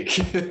music.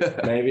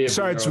 Maybe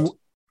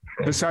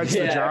Besides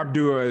the job,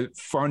 do I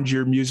fund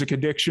your music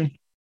addiction?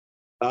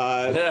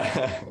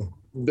 I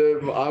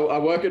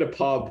work at a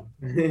pub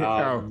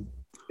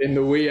in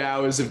the wee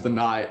hours of the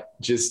night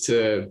just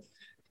to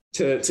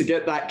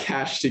get that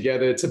cash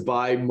together to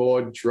buy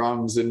more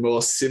drums and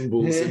more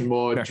cymbals and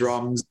more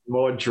drums.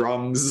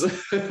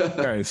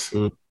 Nice.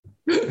 We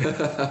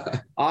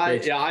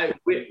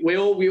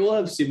all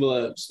have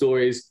similar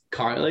stories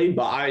currently,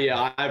 but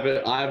I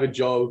have a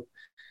job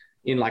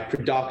in like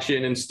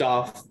production and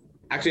stuff.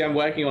 Actually, I'm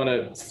working on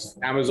a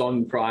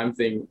Amazon Prime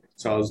thing,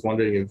 so I was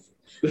wondering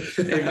if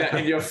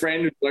your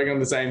friend was working on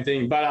the same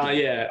thing. But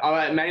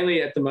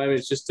mainly at the moment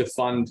it's just to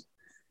fund.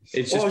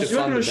 It's just to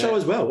fund a show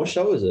as well. What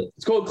show is it?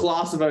 It's called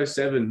Class of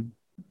 07.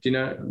 Do you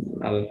know?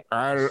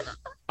 I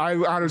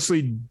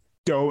honestly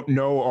don't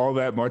know all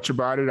that much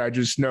about it. I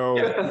just know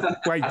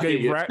like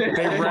they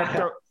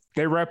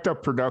wrapped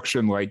up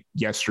production like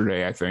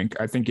yesterday. I think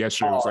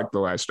yesterday was like the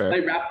last day.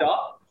 They wrapped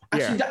up.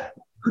 Actually, that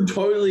could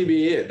totally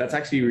be it. That's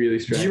actually really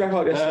strange. Did you wrap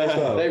up yesterday as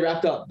well? They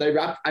wrapped up.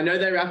 I know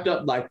they wrapped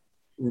up like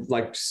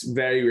like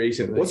very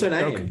recently. What's her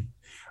name?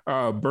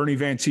 Okay. Bernie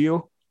Van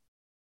Thiel.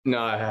 No,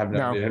 I have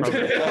no idea.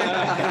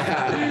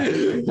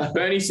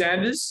 Bernie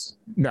Sanders?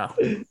 No.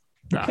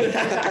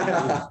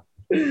 Yeah,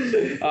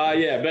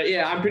 but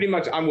yeah,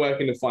 I'm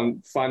working to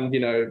fund,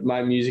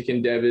 my music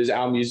endeavors,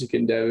 our music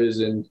endeavors,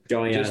 and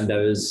Going out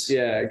endeavors.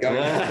 yeah,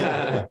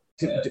 going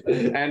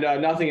and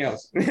nothing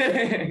else.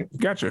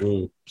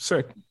 Gotcha.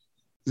 Sick.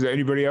 Does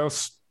anybody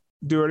else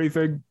do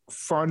anything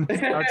fun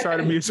outside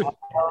of music?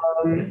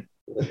 I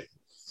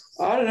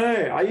don't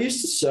know. I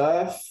used to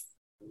surf.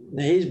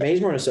 He's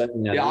more into surfing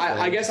now. Yeah,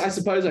 I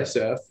suppose I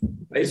surf.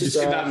 It's just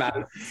that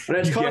matter. And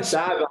it's kind of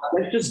sad, but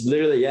it's just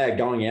literally,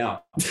 going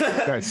out.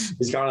 Nice.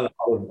 It's kind of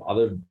the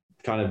other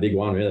kind of big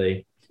one,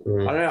 really. I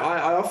don't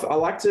know. I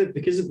like to,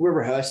 because we're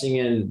rehearsing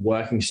and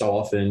working so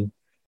often.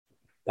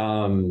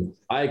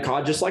 I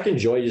just like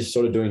enjoy just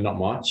sort of doing not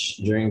much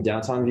during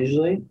downtime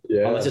usually.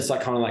 Yeah. Unless it's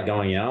like kind of like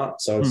going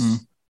out. So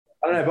it's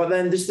I don't know, but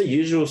then just the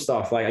usual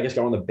stuff, like I guess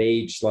go on the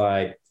beach,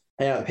 like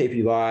hang out with people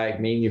you like,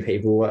 meet new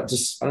people.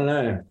 Just I don't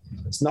know.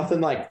 It's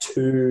nothing like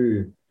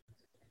too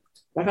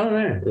like I don't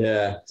know.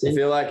 Yeah. I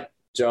feel like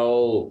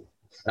Joel,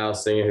 our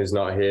singer who's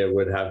not here,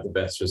 would have the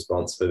best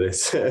response for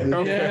this.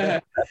 Yeah.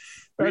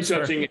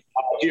 Researching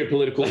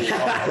geopolitical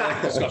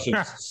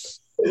discussions.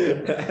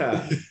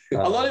 A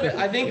lot of it,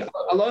 I think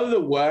a lot of the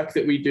work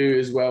that we do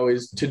as well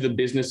is to the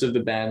business of the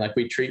band. Like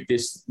we treat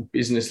this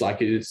business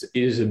like it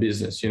is a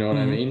business, you know what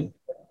I mean?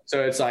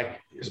 So it's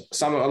like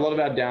a lot of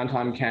our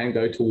downtime can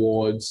go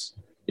towards,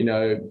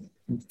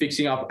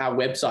 fixing up our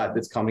website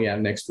that's coming out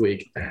next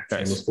week.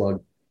 Shameless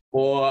plug.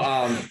 Or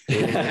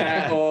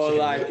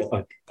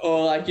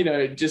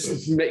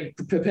just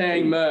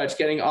preparing merch,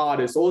 getting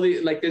artists, all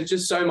the there's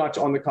just so much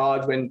on the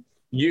cards when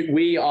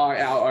we are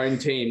our own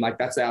team. Like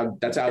that's our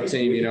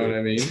team, you know what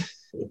I mean?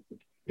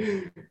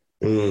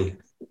 Yeah,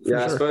 sure.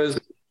 I suppose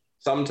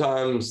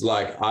sometimes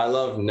I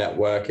love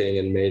networking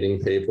and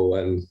meeting people,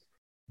 and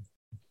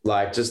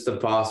just the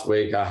past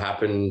week I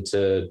happened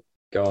to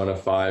go on a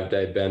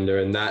 5-day bender,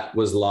 and that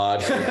was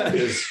largely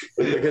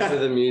because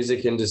of the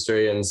music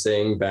industry and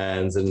seeing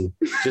bands and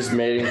just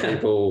meeting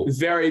people.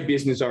 Very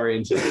business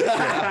oriented.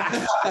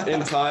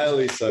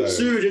 Entirely so.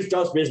 Sue just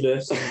does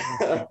business.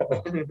 That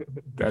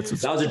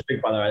was a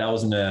drink, by the way. That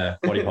wasn't a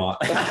body part.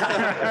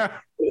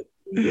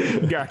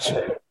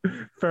 Gotcha.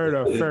 Fair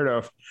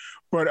enough.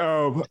 But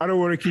I don't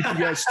want to keep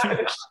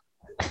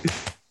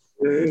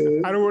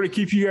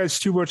you guys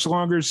too much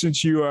longer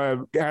since you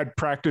had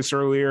practice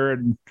earlier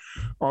and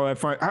all that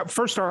fun.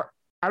 First off,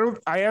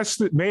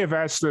 may have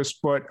asked this,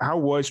 but how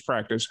was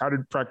practice? How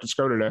did practice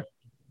go today?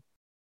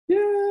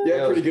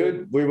 Yeah, pretty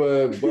good. We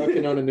were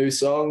working on a new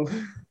song.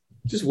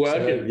 Just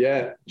working.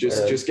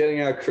 So, just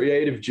getting our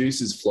creative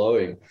juices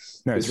flowing.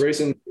 Because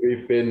recently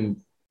we've been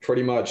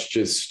pretty much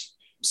just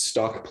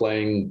stuck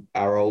playing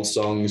our old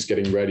songs,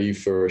 getting ready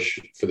for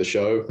the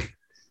show.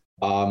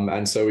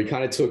 And so we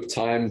kind of took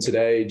time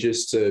today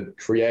just to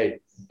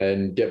create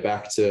and get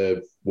back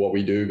to what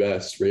we do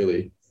best,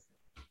 really.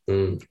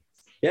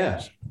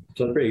 Yeah,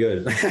 so pretty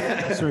good.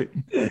 Sweet.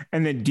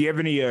 And then do you have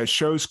any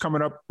shows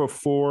coming up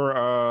before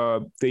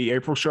the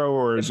April show,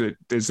 or is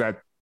that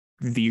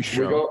the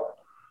show?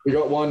 We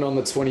got one on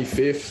the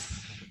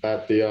 25th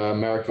at the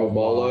Marrickville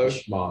Bolo.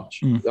 March.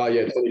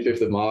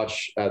 25th of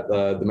March at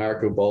the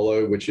Marrickville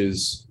Bolo, which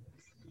is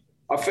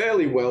a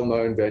fairly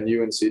well-known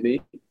venue in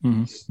Sydney.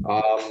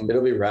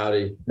 It'll be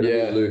rowdy. It'll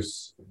be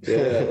loose.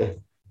 Yeah.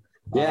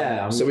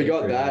 Yeah. So we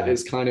got that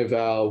as kind of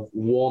our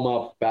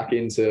warm-up back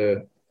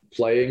into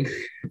playing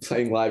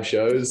live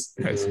shows.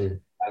 Nice. And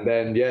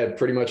then,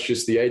 pretty much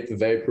just the 8th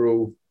of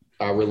April,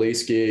 our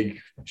release gig,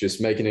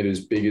 just making it as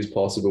big as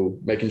possible,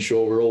 making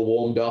sure we're all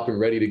warmed up and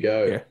ready to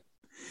go.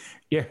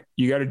 Yeah.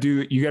 You got to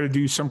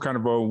do some kind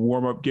of a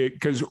warm-up gig,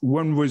 because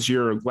when was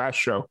your last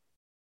show?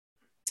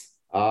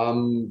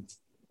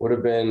 Would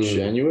have been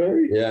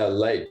January. Yeah,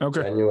 late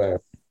January.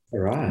 All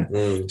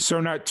right.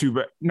 So not too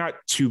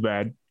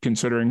bad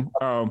considering.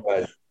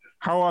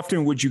 How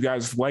often would you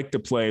guys like to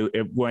play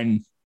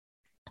when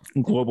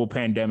global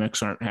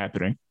pandemics aren't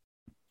happening?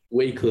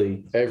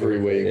 Weekly.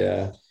 Every week.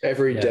 Yeah.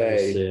 Every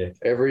day.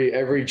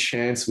 Every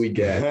chance we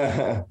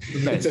get.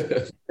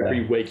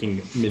 Every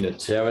waking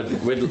minute. Yeah.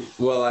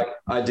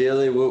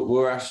 Ideally,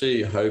 we're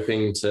actually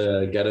hoping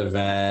to get a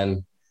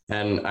van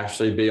and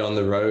actually be on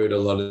the road a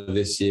lot of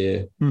this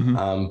year.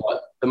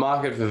 But the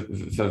market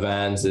for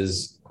vans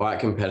is quite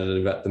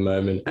competitive at the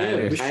moment.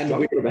 And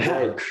we're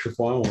broke.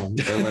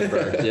 We're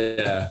broke.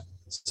 Yeah.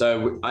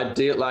 So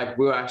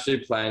we're actually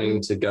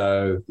planning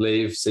to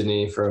leave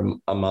Sydney for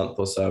a month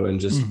or so and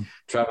just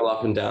travel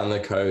up and down the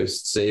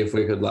coast, see if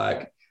we could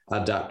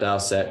adapt our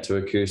set to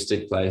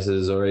acoustic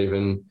places or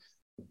even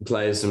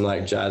play some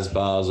jazz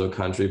bars or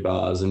country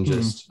bars and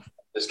just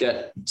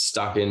get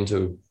stuck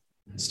into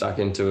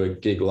a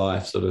gig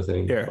life sort of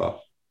thing. Yeah.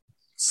 But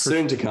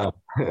soon to come.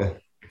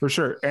 For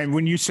sure. And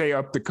when you say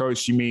up the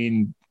coast, you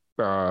mean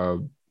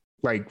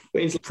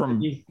Queensland,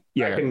 from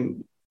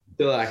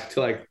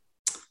to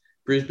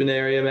Brisbane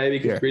area, maybe,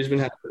 because Brisbane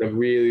has a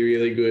really,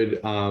 really good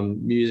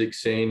music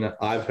scene that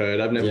I've heard.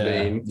 I've never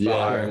been.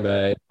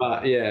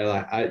 But yeah,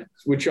 like I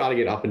would try to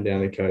get up and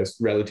down the coast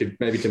relative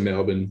maybe to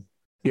Melbourne.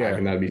 Yeah.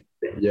 And that'd be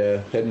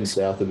heading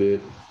south a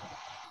bit.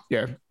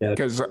 Yeah,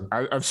 because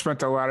I've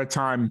spent a lot of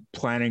time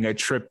planning a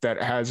trip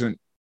that hasn't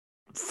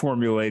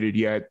formulated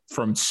yet,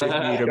 from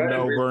Sydney to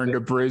Melbourne to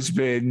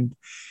Brisbane.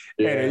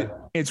 Yeah. And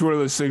it's one of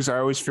those things I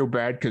always feel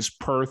bad because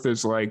Perth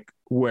is like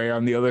way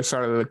on the other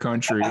side of the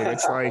country. And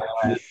it's like,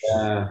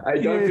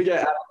 don't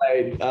forget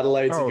Adelaide.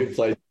 Adelaide's a good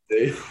place to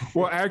be.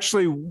 Well,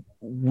 actually,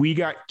 we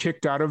got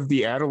kicked out of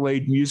the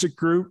Adelaide music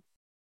group.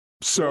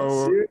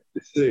 So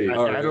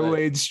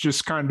Adelaide's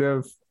just kind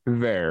of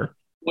there.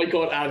 Oh my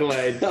God,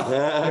 Adelaide.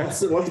 What's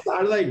the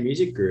Adelaide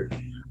music group?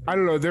 I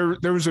don't know.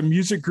 There was a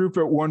music group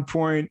at one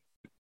point.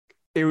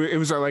 It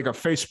was like a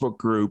Facebook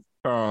group.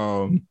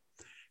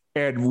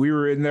 And we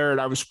were in there,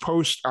 and I was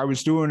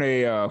doing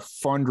a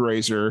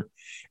fundraiser,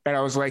 and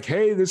I was like,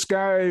 hey, this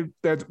guy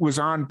that was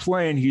on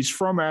playing, he's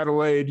from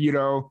Adelaide,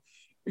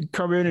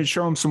 come in and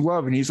show him some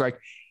love. And he's like,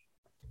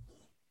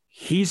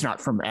 he's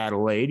not from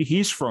Adelaide.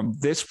 He's from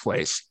this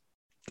place.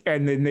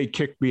 And then they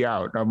kicked me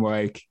out. I'm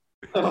like,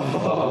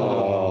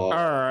 all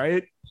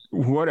right,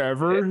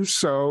 whatever.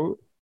 So,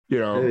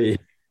 I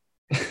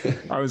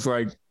was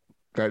like,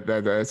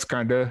 that's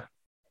kind of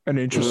an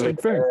interesting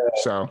thing.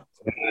 So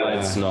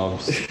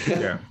snobs.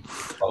 Yeah.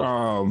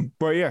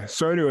 But yeah,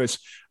 so anyways,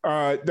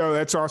 no,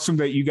 that's awesome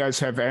that you guys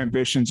have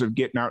ambitions of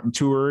getting out and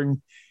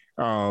touring,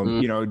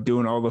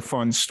 doing all the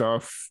fun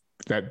stuff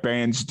that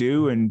bands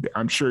do, and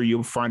I'm sure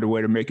you'll find a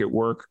way to make it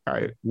work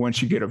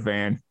once you get a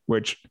van,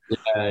 which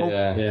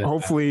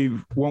hopefully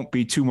won't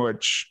be too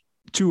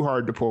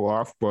hard to pull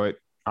off, but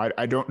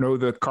I don't know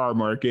the car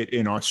market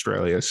in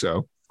Australia,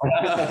 so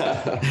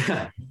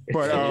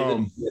but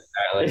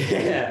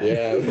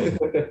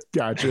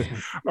gotcha.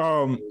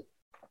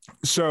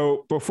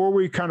 So before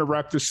we kind of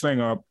wrap this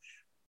thing up,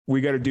 we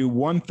got to do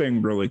one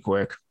thing really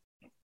quick.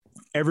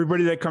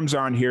 Everybody that comes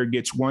on here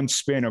gets one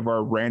spin of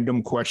our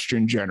random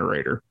question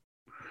generator.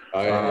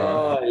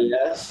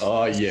 Yes.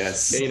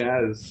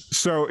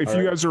 So if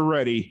you guys are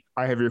ready,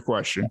 I have your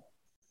question.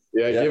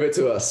 Yeah, give it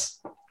to us.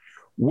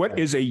 What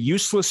is a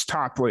useless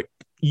topic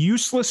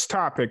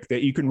that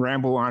you can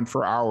ramble on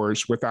for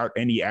hours without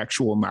any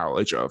actual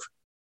knowledge of?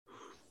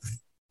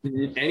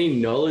 Any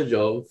knowledge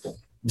of?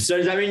 So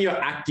does that mean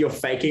you're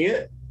faking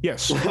it?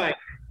 Yes.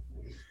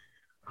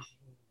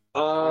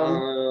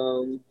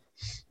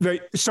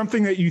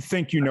 Something that you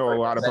think you know a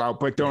lot about,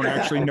 but don't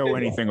actually know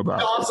anything about.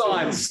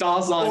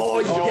 Star signs. Oh,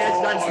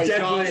 yes, that's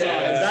definitely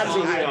that's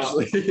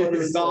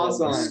actually star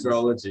signs.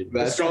 Astrology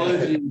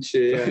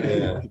shit.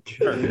 Yeah.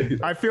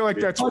 I feel like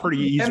that's pretty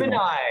easy.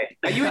 Gemini.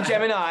 Are you a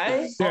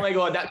Gemini? Yeah. Oh my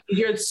God,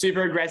 you're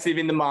super aggressive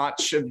in the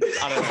March. I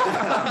don't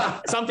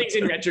know. Something's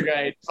in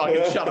retrograde.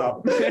 Shut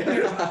up.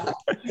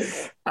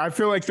 I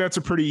feel like that's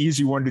a pretty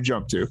easy one to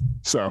jump to.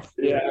 So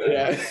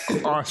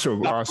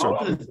awesome.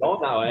 Oh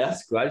no,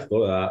 that's glad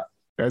for that.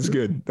 That's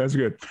good.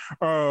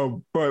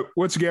 But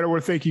once again, I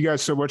want to thank you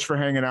guys so much for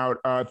hanging out.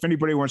 If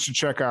anybody wants to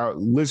check out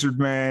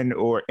Lizardman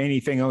or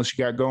anything else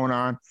you got going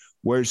on,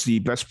 where's the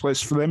best place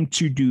for them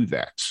to do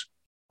that?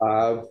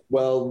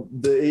 Well,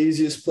 the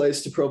easiest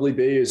place to probably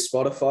be is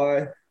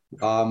Spotify.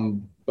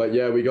 But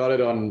yeah, we got it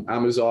on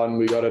Amazon.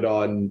 We got it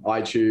on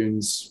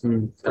iTunes.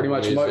 Pretty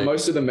much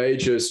most of the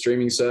major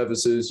streaming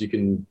services, you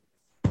can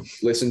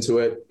listen to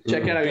it.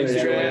 Check out our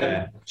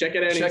Instagram. Check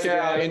out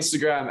our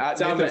Instagram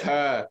at Myth of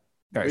Her.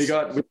 Nice. We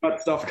got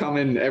stuff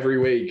coming every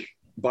week,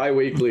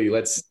 bi-weekly.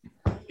 Let's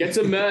get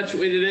some merch.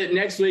 We did it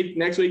next week.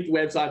 Next week the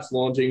website's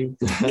launching.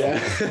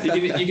 Yeah,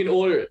 you can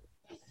order it.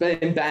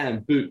 Bam,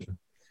 bam, boop.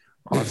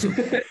 Awesome.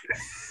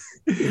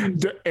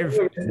 If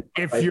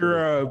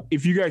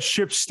you guys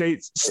ship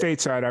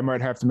stateside, I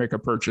might have to make a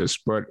purchase,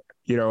 but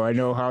I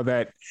know how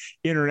that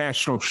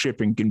international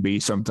shipping can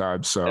be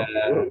sometimes. So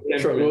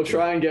we'll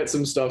try and get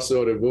some stuff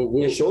sorted.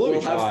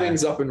 We'll have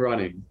things up and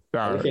running.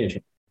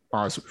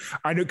 Awesome.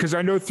 I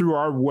know through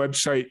our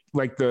website,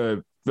 like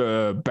the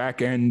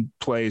back end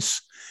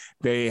place,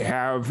 they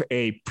have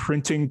a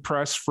printing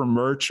press for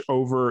merch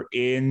over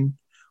in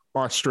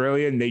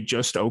Australia, and they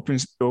just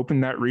opened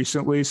that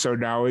recently. So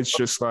now it's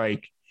just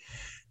like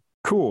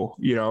cool.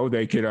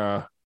 They could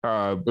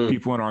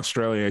people in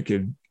Australia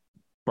could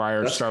buy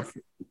our stuff.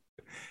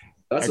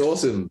 That's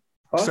awesome.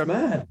 Oh,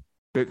 man.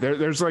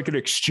 There's like an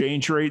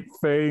exchange rate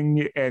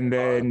thing and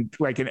then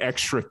like an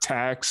extra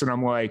tax. And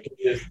I'm like,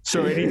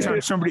 so anytime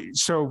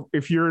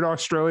if you're in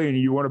Australia and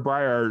you want to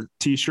buy our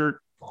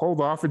t-shirt,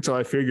 hold off until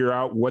I figure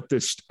out what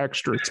this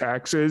extra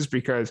tax is,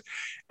 because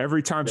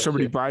every time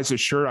somebody buys a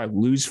shirt, I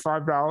lose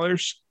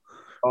 $5.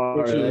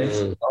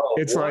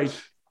 It's like,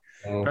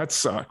 that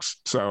sucks.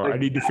 So I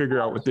need to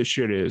figure out what this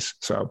shit is.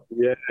 So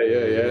yeah,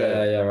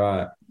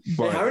 right.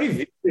 But how many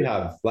views do we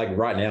have like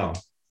right now?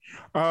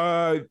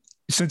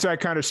 Since I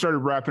kind of started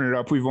wrapping it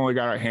up, we've only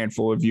got a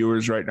handful of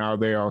viewers right now.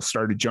 They all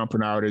started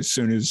jumping out as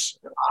soon as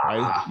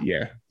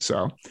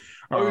So,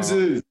 was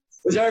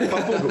there a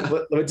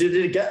couple? Did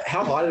it get?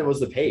 How high was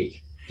the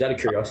peak? Out of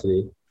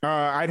curiosity.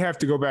 I'd have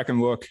to go back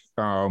and look.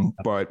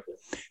 But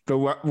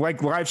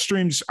like live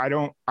streams,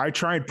 I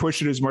try and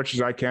push it as much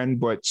as I can,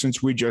 but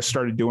since we just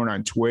started doing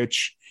on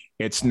Twitch,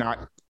 it's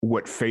not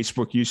what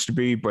Facebook used to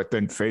be, but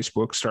then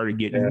Facebook started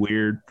getting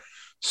weird.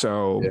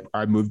 So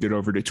I moved it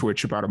over to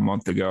Twitch about a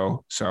month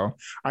ago. So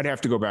I'd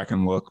have to go back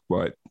and look,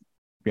 but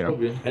you know.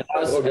 And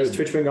has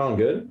Twitch been going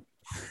good?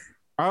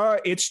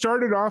 It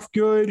started off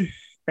good.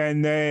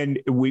 And then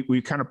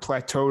we kind of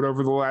plateaued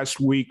over the last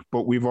week,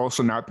 but we've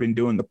also not been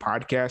doing the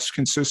podcast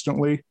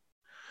consistently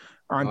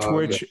on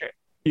Twitch,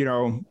 you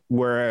know,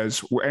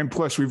 and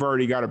plus we've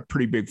already got a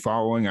pretty big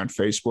following on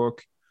Facebook,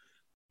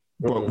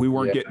 but we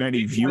weren't getting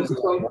any views.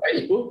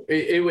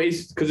 It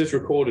was because it's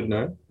recorded,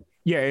 no?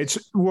 Yeah,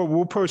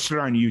 we'll post it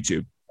on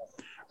YouTube.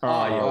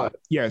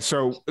 Yeah.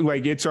 So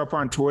like it's up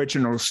on Twitch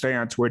and it'll stay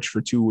on Twitch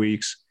for 2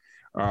 weeks.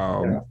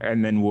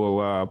 And then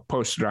we'll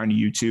post it on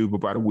YouTube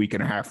about a week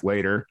and a half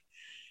later.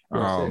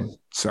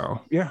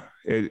 So yeah,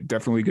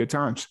 definitely good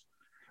times,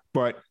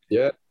 but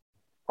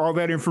all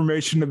that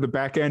information of the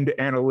back end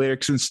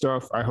analytics and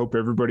stuff. I hope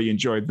everybody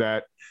enjoyed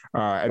that.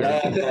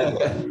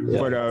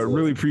 But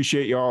really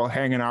appreciate y'all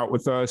hanging out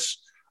with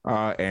us.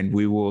 And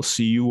we will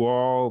see you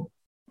all,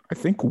 I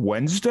think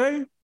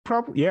Wednesday,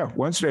 probably. Yeah.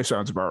 Wednesday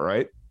sounds about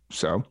right.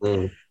 So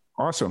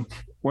awesome.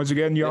 Once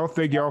again, y'all,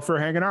 thank y'all for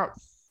hanging out.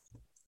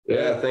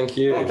 Yeah. Thank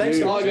you. Thanks,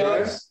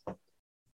 guys.